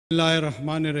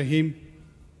बिस्मिल्लाहिर्रहमानिर्रहीम।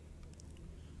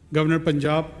 Governor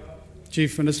Punjab,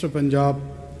 chief minister Punjab,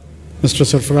 mister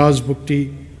Sarfaraz Bukti,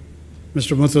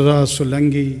 mister Murtaza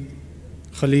Solanki,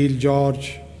 Khalil George,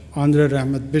 Andre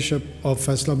रहमत bishop of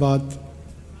Faisalabad,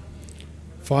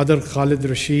 father Khalid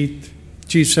Rashid,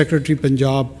 chief secretary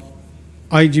Punjab,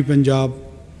 IG Punjab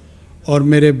और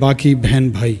मेरे बाकी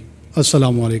बहन भाई,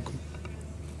 अस्सलामु अलैकुम।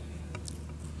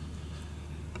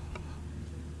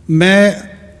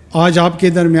 मैं आज आपके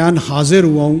दरमियान हाजिर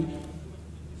हुआ हूँ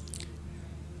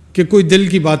कि कोई दिल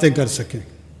की बातें कर सकें।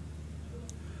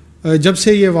 जब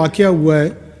से ये वाक़या हुआ है,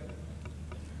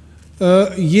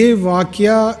 ये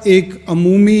वाक़या एक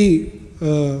अमूमी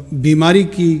बीमारी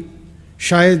की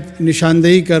शायद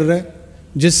निशानदेही कर रहा है,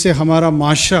 जिससे हमारा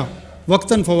माशरा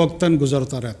वक्तन फ़वक्तन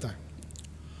गुज़रता रहता है।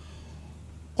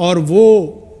 और वो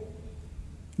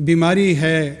बीमारी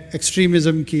है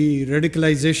एक्सट्रीमिज़म की,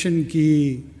 रेडिकलाइजेशन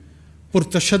की,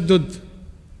 पुरतशद्दुद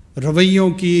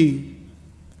रवैयों की।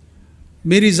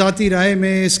 मेरी ज़ाती राय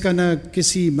में इसका न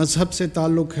किसी मज़हब से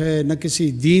ताल्लुक़ है, न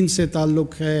किसी दीन से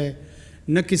ताल्लुक़ है,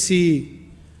 न किसी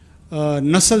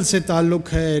नस्ल से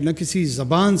ताल्लुक़ है, न किसी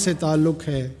ज़बान से ताल्लुक़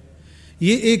है।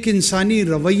 ये एक इंसानी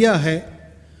रवैया है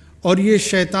और ये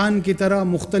शैतान की तरह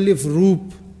मुख्तलिफ़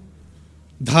रूप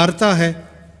धारता है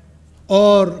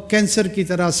और कैंसर की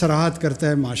तरह सराहत करता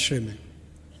है माशरे में।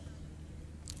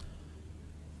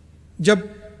 जब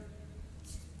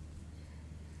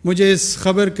मुझे इस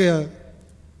खबर का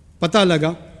पता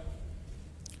लगा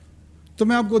तो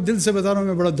मैं आपको दिल से बता रहा हूँ,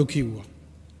 मैं बड़ा दुखी हुआ।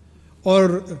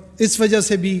 और इस वजह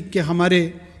से भी कि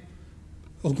हमारे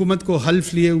हुकूमत को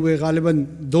हल्फ लिए हुए गालिबन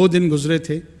 2 दिन गुज़रे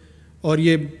थे और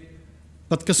ये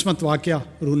बदकिस्मत वाक़या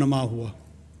रूनमा हुआ।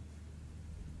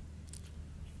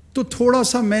 तो थोड़ा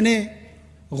सा मैंने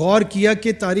गौर किया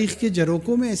कि तारीख़ के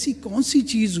झरोकों में ऐसी कौन सी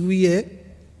चीज़ हुई है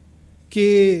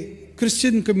कि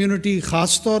क्रिश्चियन कम्युनिटी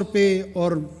ख़ास तौर पे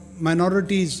और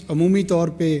माइनॉरिटीज़ अमूमी तौर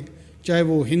पे, चाहे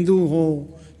वो हिंदू हों,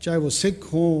 चाहे वो सिख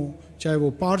हों, चाहे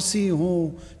वो पारसी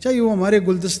हों, चाहे वो हमारे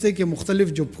गुलदस्ते के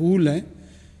मुख्तलिफ़ जो फूल हैं,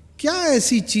 क्या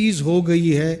ऐसी चीज़ हो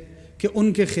गई है कि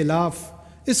उनके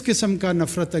ख़िलाफ़ इस किस्म का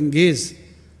नफ़रत अंगेज़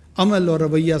अमल और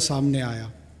रवैया सामने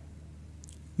आया।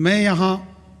 मैं यहाँ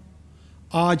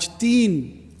आज 3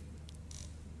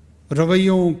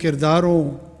 रवैयों,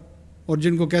 किरदारों और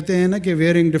जिनको कहते हैं ना कि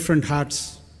वेयरिंग डिफरेंट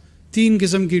हैट्स, 3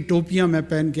 किस्म की टोपियाँ मैं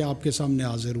पहन के आपके सामने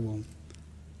हाजिर हुआ हूँ।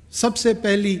 सबसे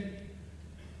पहली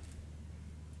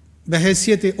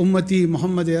बहैसियत उम्मती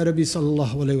मोहम्मद अरबी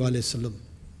सल्लल्लाहु अलैहि वसल्लम,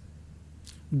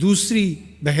 दूसरी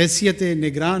बहैसियत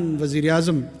निगरान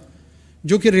वज़ीराइज़म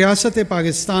जो कि रियासत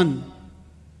पाकिस्तान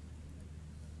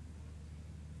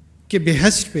के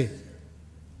बेहस्ट पे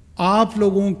आप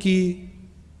लोगों की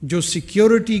जो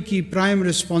सिक्योरिटी की प्राइम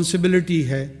रिस्पॉन्सिबिलिटी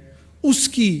है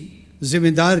उसकी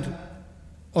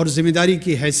ज़िम्मेदारी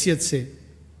की हैसियत से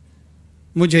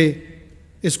मुझे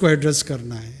इसको एड्रेस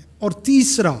करना है। और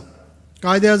तीसरा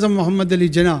कायद-ए-आज़म मोहम्मद अली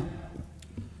जिन्ना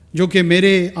जो कि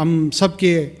मेरे हम सब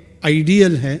के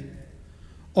आइडियल हैं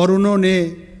और उन्होंने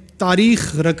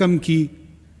तारीख़ रकम की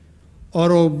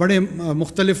और वो बड़े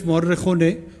मुख्तलिफ़ मौर्रिखों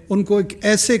ने उनको एक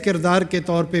ऐसे किरदार के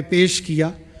तौर पे पेश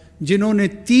किया जिन्होंने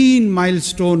 3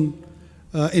 माइलस्टोन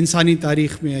इंसानी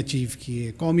तारीख़ में अचीव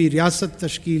किए। कौमी रियासत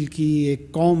तश्कील की,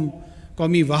 एक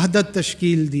कौमी वहदत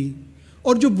तश्कील दी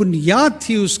और जो बुनियाद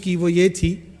थी उसकी वो ये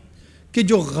थी कि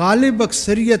जो गालिब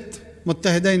अक्सरियत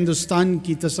मुत्तहिदा हिंदुस्तान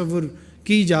की तसव्वुर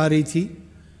की जा रही थी,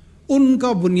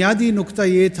 उनका बुनियादी नुक्ता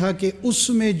ये था कि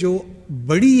उसमें जो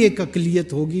बड़ी एक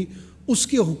अक़लियत होगी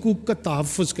उसके हुकूक का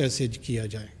तहफ़्फ़ुज़ कैसे किया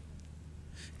जाए।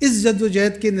 इस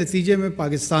जद्दोजहद के नतीजे में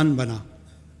पाकिस्तान बना,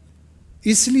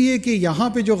 इसलिए कि यहाँ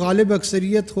पे जो गालिब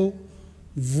अक्सरियत हो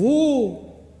वो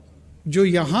जो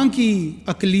यहाँ की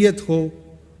अक़लियत हो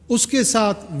उसके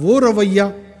साथ वो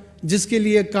रवैया जिसके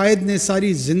लिए कायद ने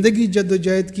सारी ज़िंदगी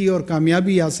जद्दोजहद की और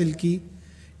कामयाबी हासिल की,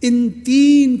 इन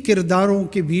 3 किरदारों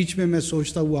के बीच में मैं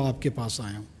सोचता हुआ आपके पास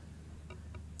आया हूँ।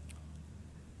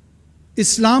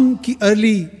 इस्लाम की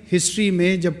अर्ली हिस्ट्री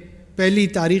में जब पहली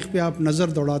तारीख़ पे आप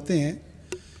नज़र दौड़ाते हैं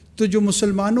तो जो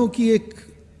मुसलमानों की एक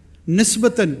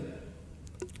निस्बतन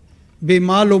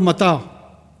बेमाल व मता,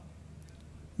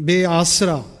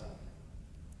 बेआसरा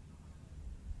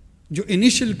जो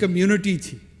इनिशियल कम्युनिटी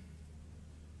थी,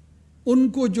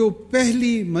 उनको जो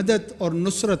पहली मदद और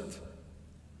नुसरत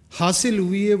हासिल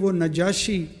हुई है वो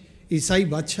नजाशी ईसाई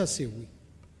बादशाह से हुई।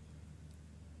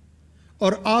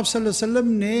 और आप सल्लल्लाहु अलैहि वसल्लम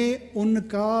ने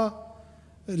उनका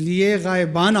लिए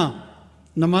गायबाना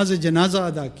नमाज जनाजा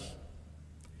अदा की।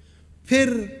 फिर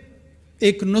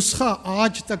एक नुस्खा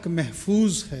आज तक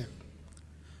महफूज है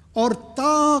और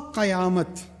ता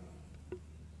क़यामत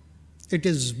इट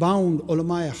इज़ बाउंड,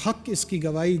 उलमाए हक इसकी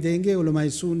गवाही देंगे, उलमाए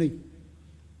सू नहीं,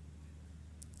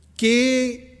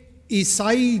 कि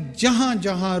ईसाई जहाँ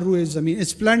जहाँ रूए ज़मीन,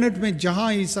 इस प्लैनेट में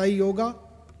जहाँ ईसाई होगा,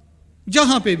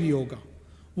 जहाँ पे भी होगा,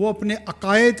 वो अपने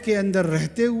अकायद के अंदर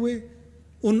रहते हुए,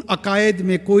 उन अकायद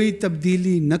में कोई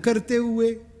तब्दीली न करते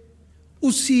हुए,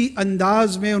 उसी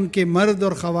अंदाज में उनके मर्द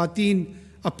और ख़वातीन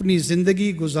अपनी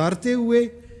ज़िंदगी गुजारते हुए,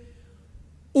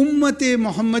 उम्मत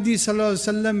मोहम्मदी सल्लल्लाहु अलैहि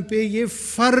वसल्लम पे ये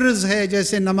फ़र्ज़ है,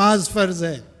 जैसे नमाज फ़र्ज़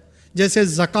है, जैसे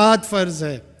ज़कात फ़र्ज़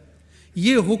है,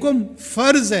 ये हुक्म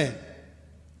फ़र्ज़ है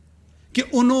कि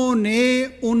उन्होंने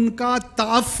उनका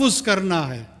तहफ़्फ़ुज़ करना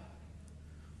है,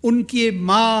 उनके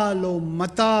माल व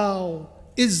मताओ,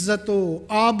 इज़्ज़त व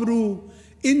आबरू,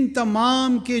 इन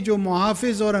तमाम के जो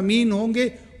मुहाफ़िज़ और अमीन होंगे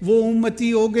वो उम्मती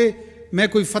होंगे। मैं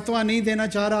कोई फतवा नहीं देना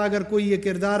चाह रहा, अगर कोई ये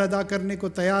किरदार अदा करने को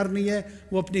तैयार नहीं है,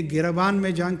 वो अपने गिरबान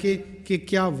में झांके कि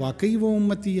क्या वाकई वो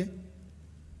उम्मती है,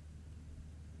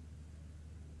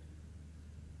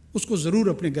 उसको ज़रूर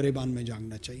अपने गिरबान में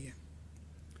झांकना चाहिए।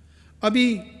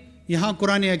 अभी यहाँ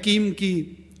कुरान हकीम की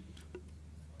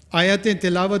आयतें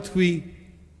तिलावत हुई,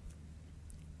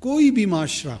 कोई भी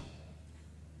माशरा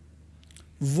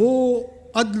वो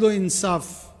अदल व इंसाफ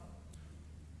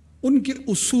उनके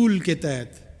उसूल के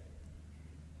तहत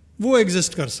वो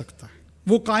एग्जिस्ट कर सकता है,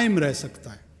 वो कायम रह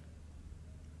सकता है।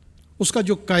 उसका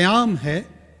जो क़याम है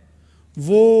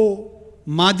वो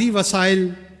मादी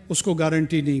वसाइल उसको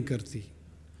गारंटी नहीं करती,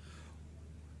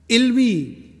 इल्मी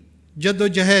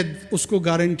जद्दोजहद उसको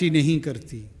गारंटी नहीं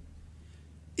करती।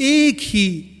 एक ही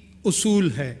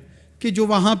उसूल है कि जो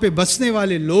वहाँ पे बसने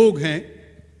वाले लोग हैं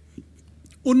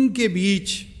उनके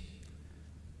बीच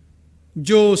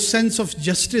जो सेंस ऑफ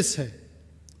जस्टिस है,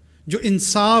 जो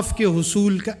इंसाफ के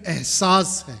हुसूल का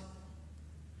एहसास है,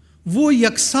 वो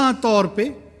यकसा तौर पे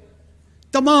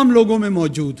तमाम लोगों में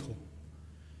मौजूद हो।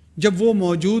 जब वो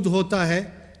मौजूद होता है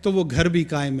तो वो घर भी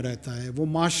कायम रहता है, वो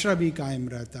माशरा भी कायम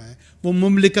रहता है, वो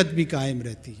मुमलिकत भी कायम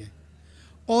रहती है।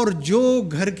 और जो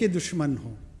घर के दुश्मन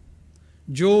हो,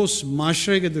 जो उस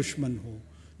माशरे के दुश्मन हो,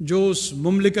 जो उस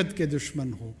मुमलिकत के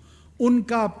दुश्मन हो,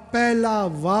 उनका पहला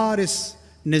वार इस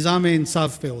निज़ाम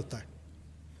इंसाफ पे होता है।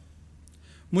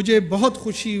 मुझे बहुत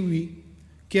खुशी हुई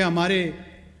कि हमारे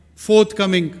फोर्थ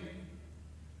कमिंग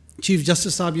चीफ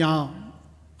जस्टिस साहब यहाँ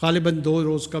ग़ालिबन 2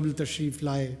 रोज़ कबल तशरीफ़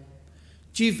लाए,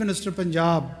 चीफ मिनिस्टर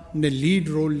पंजाब ने लीड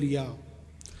रोल लिया,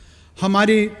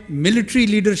 हमारी मिलिट्री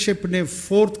लीडरशिप ने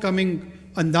फोर्थ कमिंग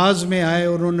अंदाज में आए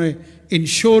और उन्होंने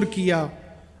इंश्योर किया,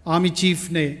 आर्मी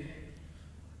चीफ ने,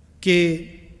 कि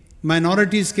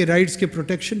माइनॉरिटीज़ के राइट्स के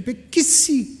प्रोटेक्शन पे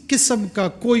किसी किस्म का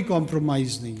कोई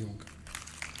कॉम्प्रोमाइज़ नहीं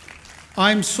होगा।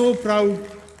 आई एम सो प्राउड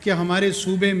कि हमारे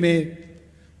सूबे में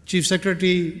चीफ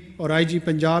सेक्रेटरी और आईजी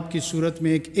पंजाब की सूरत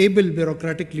में एक एबल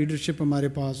ब्यूरोक्रेटिक लीडरशिप हमारे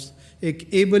पास, एक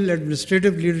एबल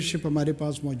एडमिनिस्ट्रेटिव लीडरशिप हमारे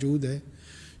पास मौजूद है,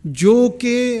 जो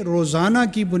कि रोज़ाना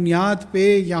की बुनियाद पे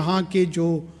यहाँ के जो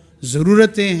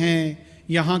ज़रूरतें हैं,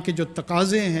 यहाँ के जो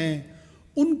तकाज़े हैं,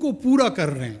 उनको पूरा कर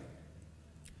रहे हैं।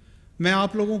 मैं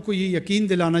आप लोगों को ये यकीन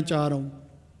दिलाना चाह रहा हूँ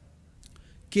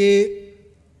कि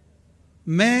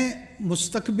मैं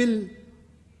मुस्तकबिल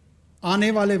आने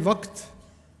वाले वक्त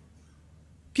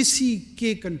किसी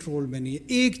के कंट्रोल में नहीं है।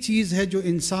 एक चीज़ है जो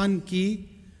इंसान की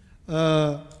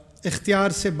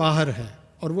इख्तियार से बाहर है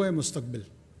और वो है मुस्तकबिल।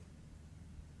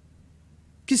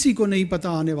 किसी को नहीं पता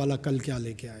आने वाला कल क्या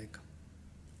लेके आएगा,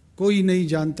 कोई नहीं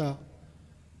जानता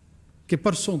कि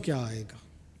परसों क्या आएगा,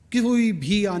 कोई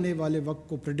भी आने वाले वक्त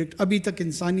को प्रेडिक्ट, अभी तक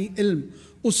इंसानी इल्म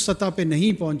उस सतह पे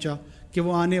नहीं पहुंचा कि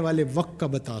वो आने वाले वक्त का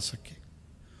बता सके।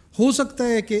 हो सकता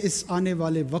है कि इस आने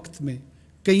वाले वक्त में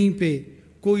कहीं पे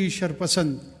कोई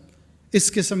शरपसंद इस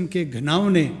किस्म के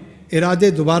घिनौने इरादे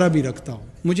दोबारा भी रखता हो,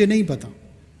 मुझे नहीं पता।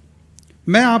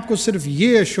 मैं आपको सिर्फ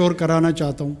ये अश्योर कराना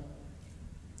चाहता हूँ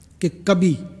कि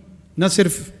कभी न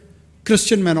सिर्फ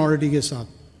क्रिश्चियन माइनॉरिटी के साथ,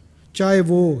 चाहे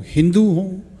वो हिंदू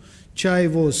हों, चाहे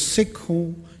वो सिख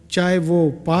हों, चाहे वो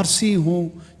पारसी हों,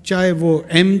 चाहे वो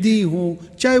अहमदी हों,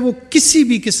 चाहे वो किसी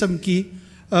भी किस्म की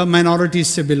माइनॉरिटीज़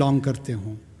से बिलोंग करते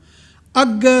हों,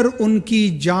 अगर उनकी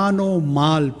जान व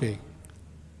माल पे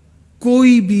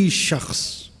कोई भी शख्स,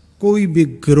 कोई भी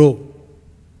गिरोह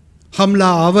हमला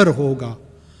आवर होगा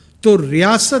तो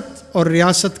रियासत और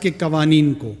रियासत के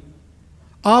कवानीन को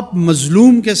आप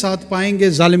मजलूम के साथ पाएंगे,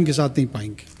 जालिम के साथ नहीं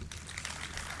पाएंगे।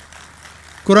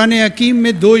 कुरान हकीम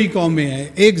में 2 ही कौमें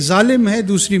हैं, एक जालिम है,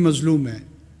 दूसरी मजलूम है।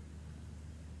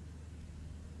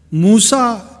 मूसा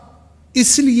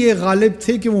इसलिए गालिब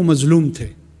थे कि वो मजलूम थे,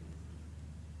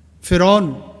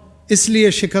 फिरौन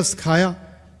इसलिए शिकस्त खाया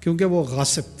क्योंकि वो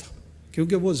गासिब था,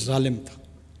 क्योंकि वो जालिम था।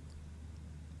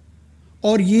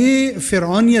 और ये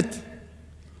फिरौनियत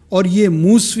और ये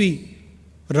मूसवी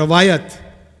रवायत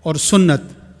और सुन्नत,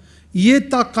 ये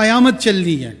ता क़यामत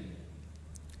चलनी है।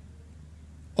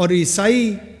 और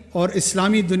ईसाई और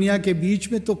इस्लामी दुनिया के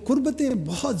बीच में तो कुर्बतें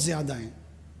बहुत ज़्यादा हैं।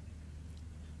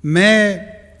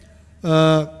 मैं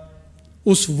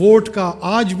उस वोट का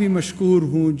आज भी मशकूर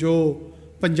हूँ जो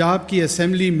पंजाब की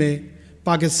असम्बली में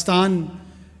पाकिस्तान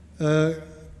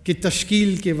की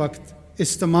तश्कील के वक्त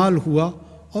इस्तेमाल हुआ,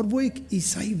 और वो एक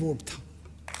ईसाई वोट था।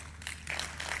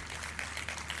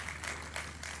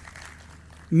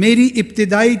 मेरी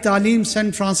इब्तिदाई तालीम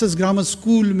सेंट फ्रांसिस ग्रामर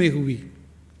स्कूल में हुई।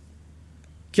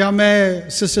 क्या मैं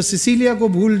सिस्टर सिसिलिया को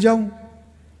भूल जाऊं,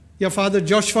 या फादर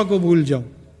जोशुआ को भूल जाऊं,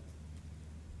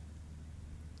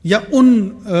 या उन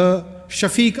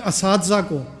शफीक असातिज़ा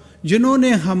को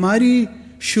जिन्होंने हमारी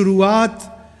शुरुआत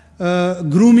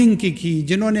ग्रूमिंग की,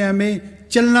 जिन्होंने हमें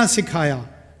चलना सिखाया,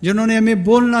 जिन्होंने हमें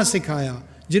बोलना सिखाया,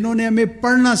 जिन्होंने हमें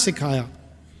पढ़ना सिखाया।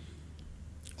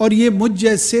 और ये मुझ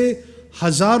जैसे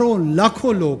हज़ारों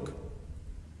लाखों लोग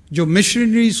जो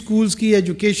मिशनरी स्कूल्स की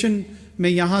एजुकेशन में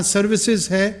यहाँ सर्विसेज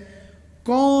है,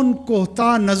 कौन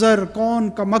कोहता नज़र, कौन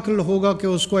कमक्ल होगा कि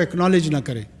उसको एक्नॉलेज ना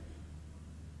करे।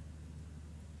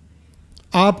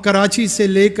 आप कराची से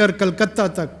लेकर कलकत्ता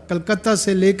तक, कलकत्ता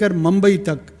से लेकर मुंबई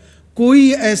तक,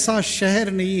 कोई ऐसा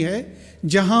शहर नहीं है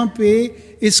जहाँ पे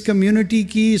इस कम्युनिटी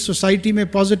की, सोसाइटी में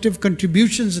पॉजिटिव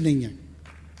कंट्रीब्यूशंस नहीं हैं।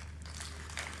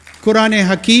 कुरान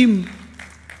हकीम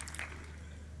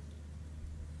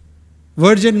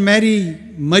वर्जिन मैरी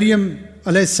मरियम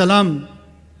अलैहिस्सलाम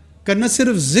का न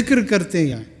सिर्फ जिक्र करते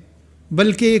हैं,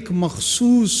 बल्कि एक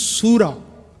मखसूस सूरा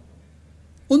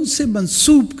उनसे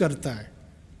मंसूब करता है।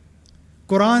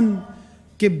 कुरान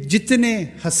के जितने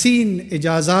हसीन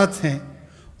इजाज़ात हैं,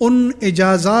 उन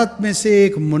इजाज़ात में से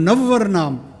एक मुनव्वर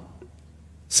नाम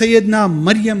सैयदना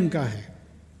मरियम का है।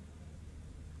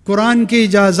 कुरान के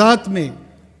इजाज़ात में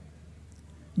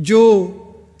जो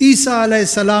ईसा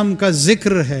अलैहिस्सलाम का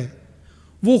जिक्र है,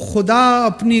 वो खुदा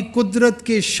अपनी कुदरत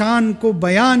के शान को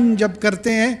बयान जब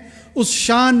करते हैं, उस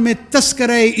शान में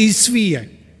तस्करे ईसवी है,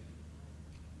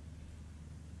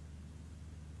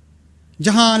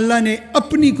 जहां अल्लाह ने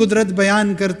अपनी कुदरत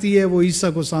बयान करती है, वो ईसा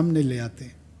को सामने ले आते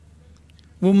हैं,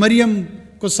 वो मरियम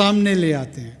को सामने ले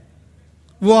आते हैं,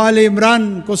 वो आले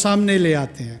इमरान को सामने ले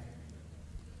आते हैं।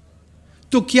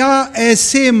 तो क्या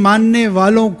ऐसे मानने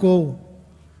वालों को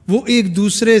वो एक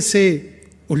दूसरे से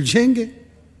उलझेंगे?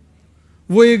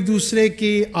 वो एक दूसरे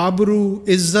की आबरू,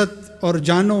 इज्जत और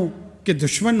जानों के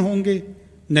दुश्मन होंगे?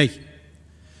 नहीं,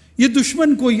 ये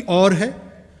दुश्मन कोई और है।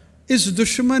 इस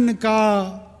दुश्मन का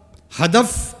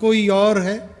हदफ कोई और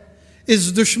है, इस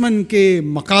दुश्मन के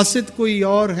मकासद कोई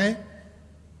और है।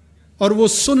 और वो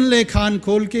सुन ले खान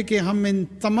खोल के कि हम इन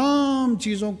तमाम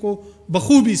चीज़ों को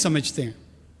बखूबी समझते हैं,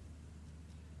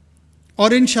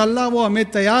 और इंशाअल्लाह वो हमें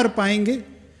तैयार पाएंगे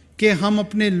कि हम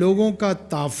अपने लोगों का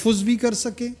तहफ़्फ़ुज़ भी कर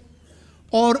सकें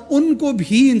और उनको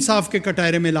भी इंसाफ के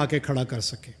कटहरे में ला के खड़ा कर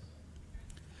सकें।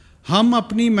 हम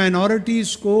अपनी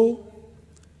माइनॉरिटीज़ को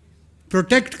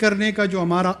प्रोटेक्ट करने का जो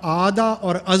हमारा आदा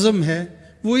और अज़म है,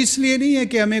 वो इसलिए नहीं है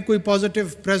कि हमें कोई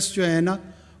पॉजिटिव प्रेस जो है ना,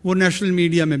 वो नेशनल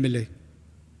मीडिया में मिले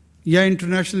या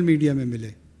इंटरनेशनल मीडिया में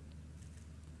मिले।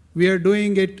 We are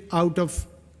doing it out of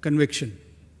conviction,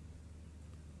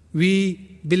 we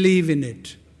believe in it.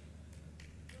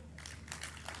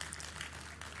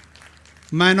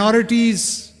 Minorities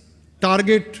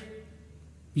target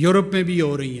Europe में भी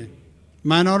हो रही हैं,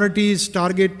 माइनॉरिटीज़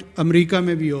टारगेट अमेरिका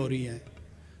में भी हो रही हैं,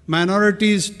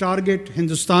 माइनॉरिटीज़ टारगेट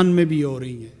हिंदुस्तान में भी हो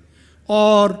रही हैं।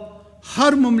 और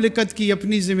हर मुमलिकत की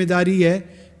अपनी ज़िम्मेदारी है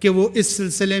कि वो इस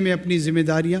सिलसिले में अपनी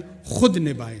ज़िम्मेदारियां खुद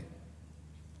निभाएं।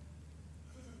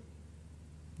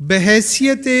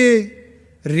 बहैसियत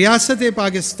रियासत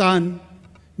पाकिस्तान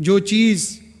जो चीज़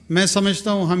मैं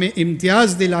समझता हूँ हमें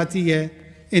इम्तियाज़ दिलाती है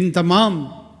इन तमाम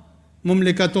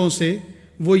मुमलिकतों से,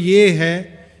 वो ये है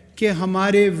कि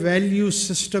हमारे वैल्यू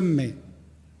सिस्टम में,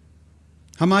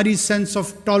 हमारी सेंस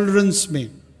ऑफ टॉलरेंस में,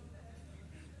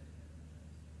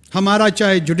 हमारा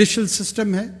चाहे जुडिशल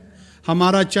सिस्टम है,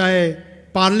 हमारा चाहे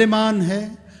पार्लियामान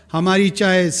है, हमारी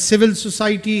चाहे सिविल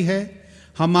सोसाइटी है,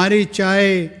 हमारे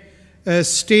चाहे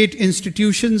स्टेट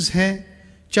इंस्टीट्यूशंस हैं,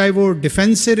 चाहे वो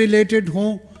डिफेंस से रिलेटेड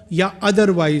हों या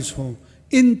अदरवाइज हों,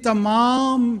 इन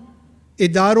तमाम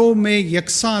इदारों में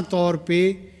यकसां तौर पे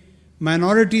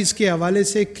माइनॉरिटीज़ के हवाले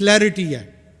से क्लैरिटी है।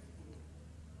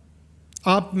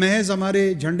 आप महज हमारे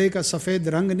झंडे का सफ़ेद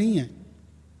रंग नहीं है,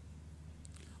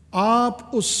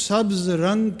 आप उस सब्ज़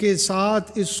रंग के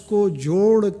साथ इसको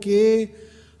जोड़ के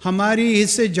हमारी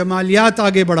हिस्से जमालियात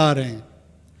आगे बढ़ा रहे हैं।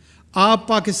 आप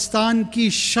पाकिस्तान की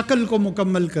शक्ल को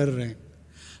मुकम्मल कर रहे हैं।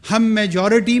 हम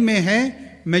मेजॉरिटी में हैं,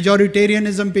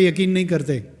 मेजॉरिटेरियनिज्म पे यकीन नहीं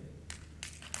करते।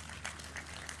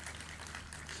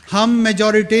 हम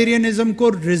मेजॉरिटेरियनिज्म को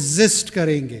रेजिस्ट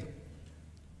करेंगे।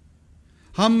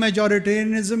 हम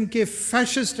मेजॉरिटेरियनिज्म के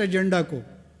फैशिस्ट एजेंडा को,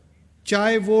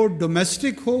 चाहे वो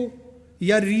डोमेस्टिक हो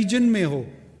या रीजन में हो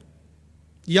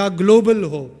या ग्लोबल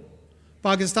हो,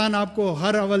 पाकिस्तान आपको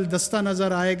हर अव्वल दस्ता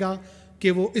नज़र आएगा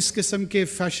कि वो इस किस्म के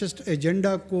फैशिस्ट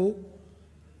एजेंडा को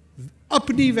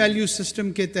अपनी वैल्यू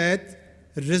सिस्टम के तहत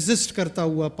रेजिस्ट करता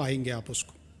हुआ पाएंगे आप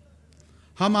उसको।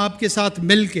 हम आपके साथ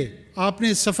मिलके, आपने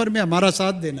इस सफ़र में हमारा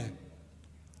साथ देना है।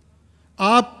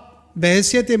 आप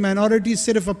बहैसियत माइनॉरिटी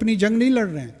सिर्फ अपनी जंग नहीं लड़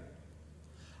रहे हैं,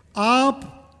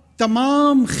 आप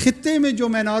तमाम खित्ते में जो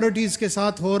माइनॉरिटीज़ के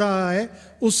साथ हो रहा है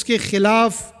उसके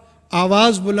खिलाफ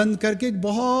आवाज़ बुलंद करके एक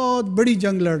बहुत बड़ी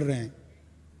जंग लड़ रहे हैं।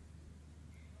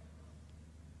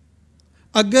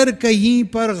 अगर कहीं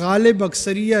पर गालिब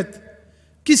अक्सरियत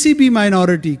किसी भी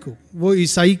माइनॉरिटी को, वो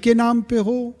ईसाई के नाम पे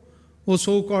हो, वो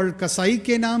सो कॉल्ड कसाई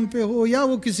के नाम पे हो, या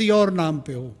वो किसी और नाम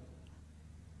पे हो,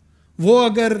 वो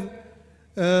अगर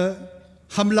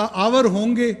हमला आवर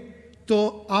होंगे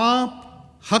तो आप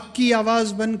हक की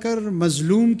आवाज़ बनकर,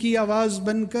 मजलूम की आवाज़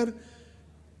बनकर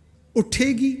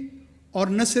उठेगी, और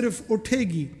न सिर्फ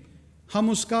उठेगी, हम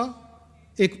उसका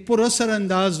एक पुरअसर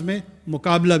अंदाज में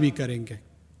मुकाबला भी करेंगे।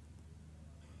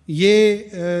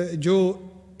 ये जो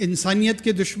इंसानियत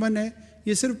के दुश्मन है,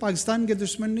 ये सिर्फ पाकिस्तान के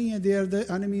दुश्मन नहीं है, they are the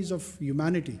enemies of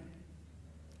humanity.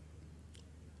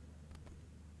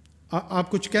 आप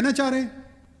कुछ कहना चाह रहे हैं?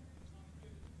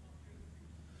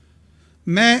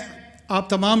 मैं आप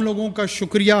तमाम लोगों का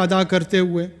शुक्रिया अदा करते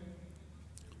हुए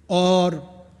और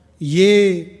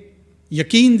ये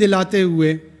यकीन दिलाते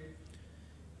हुए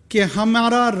कि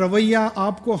हमारा रवैया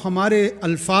आपको हमारे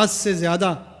अल्फाज से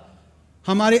ज़्यादा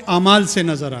हमारे आमाल से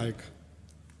नज़र आएगा।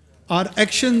 Our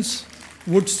actions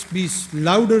would be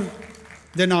louder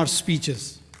than our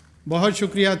speeches. बहुत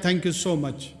शुक्रिया, thank you so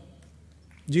much.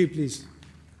 Ji please,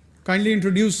 kindly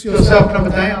introduce yourself. अपना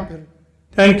बताएं आप।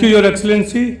 Thank you, Your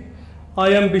Excellency. I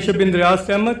am Bishop Indrias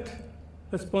Ahmed,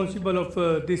 responsible of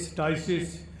this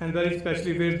diocese and very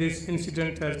especially where this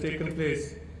incident has taken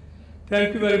place.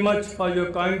 Thank you very much for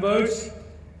your kind words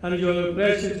and your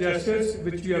precious gestures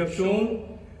which you have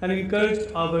shown and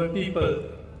encouraged our people.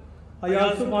 I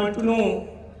also want to know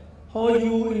how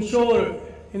you ensure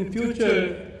in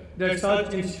future that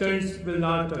such incidents will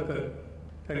not occur.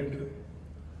 Thank you.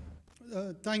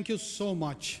 Thank you so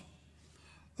much.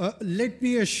 Let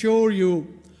me assure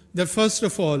you that first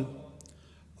of all,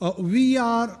 we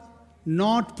are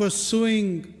not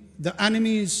pursuing the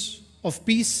enemies of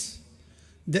peace,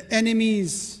 the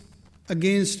enemies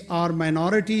against our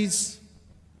minorities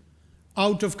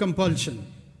out of compulsion.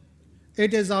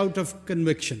 It is out of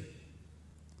conviction.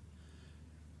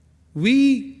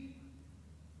 We,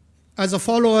 as a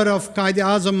follower of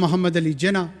Quaid-e-Azam Muhammad Ali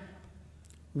Jinnah,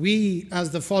 we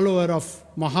as the follower of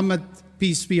Muhammad,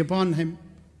 peace be upon him,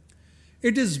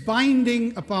 it is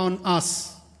binding upon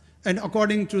us, and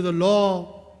according to the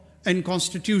law and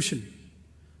constitution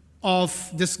of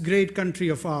this great country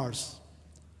of ours,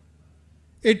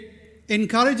 it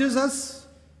encourages us,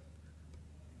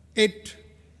 it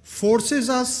forces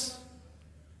us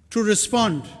to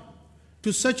respond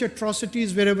to such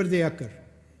atrocities wherever they occur.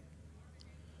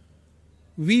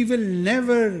 We will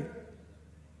never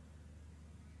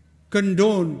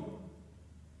condone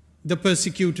the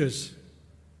persecutors.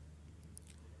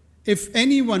 If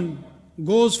anyone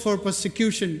goes for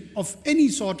persecution of any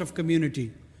sort of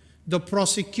community, the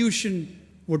prosecution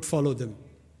would follow them.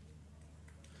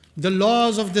 The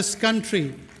laws of this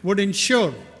country would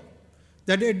ensure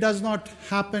that it does not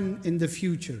happen in the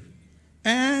future.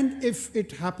 And if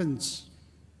it happens,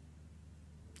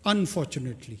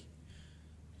 unfortunately,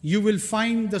 you will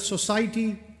find the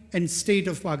society and state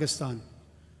of Pakistan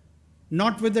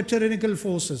not with the tyrannical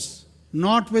forces,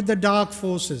 not with the dark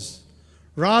forces.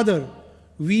 Rather,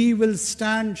 we will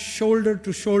stand shoulder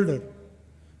to shoulder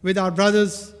with our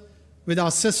brothers, with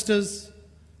our sisters,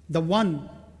 the one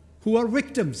who are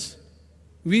victims.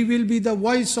 We will be the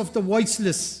voice of the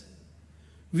voiceless.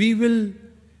 We will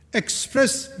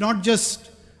express not just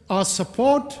our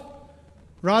support,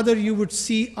 rather you would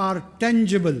see our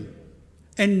tangible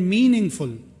and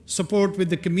meaningful support with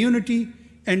the community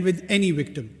and with any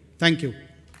victim. Thank you.